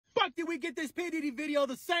fuck did we get this P-Diddy video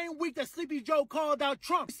the same week that Sleepy Joe called out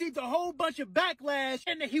Trump? Received a whole bunch of backlash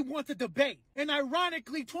and that he wants a debate. And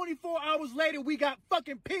ironically, 24 hours later, we got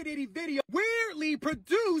fucking P-Diddy video weirdly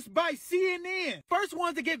produced by CNN. First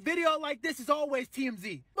ones to get video like this is always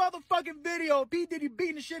TMZ. Motherfucking video, P-Diddy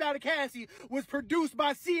beating the shit out of Cassie was produced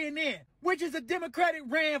by CNN, which is a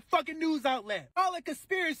Democratic-ran fucking news outlet. Call it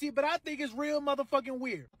conspiracy, but I think it's real motherfucking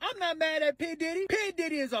weird. I'm not mad at P-Diddy.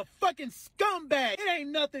 P-Diddy is a fucking scumbag. It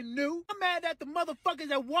ain't nothing new. I'm mad at the motherfuckers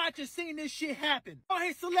that watch and seen this shit happen. All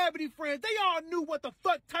his celebrity friends, they all knew what the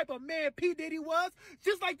fuck type of man P-Diddy was,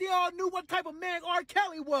 just like they all knew what type of man R.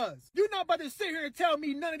 Kelly was. You're not about to sit here and tell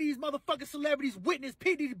me none of these motherfucking celebrities witnessed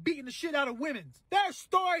P-Diddy beating the shit out of women. There are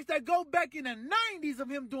stories that go back in the 90s of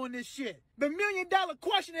him doing this shit. The $1 million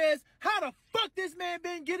question is, how the fuck this man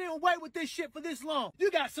been getting away with this shit for this long?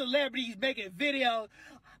 You got celebrities making videos.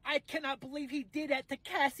 I cannot believe he did that to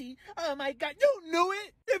Cassie. Oh my God, you knew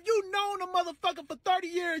it. If you known a motherfucker for 30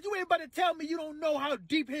 years, you ain't about to tell me you don't know how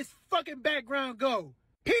deep his fucking background go.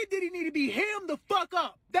 P. Diddy need to be hemmed the fuck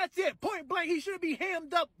up. That's it. Point blank, he should be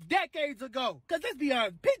hemmed up decades ago. Cause let's be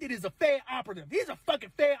honest, P. Diddy is a Fed operative. He's a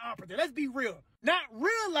fucking Fed operative. Let's be real. Not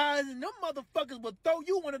realizing them motherfuckers will throw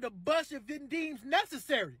you under the bus if it deems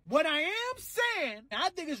necessary. What I am saying, I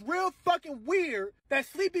think it's real fucking weird that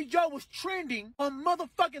Sleepy Joe was trending on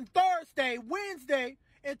motherfucking Thursday, Wednesday,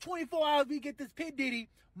 in 24 hours we get this P. Diddy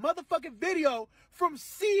motherfucking video from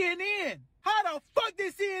CNN. How the fuck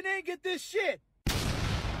did CNN get this shit?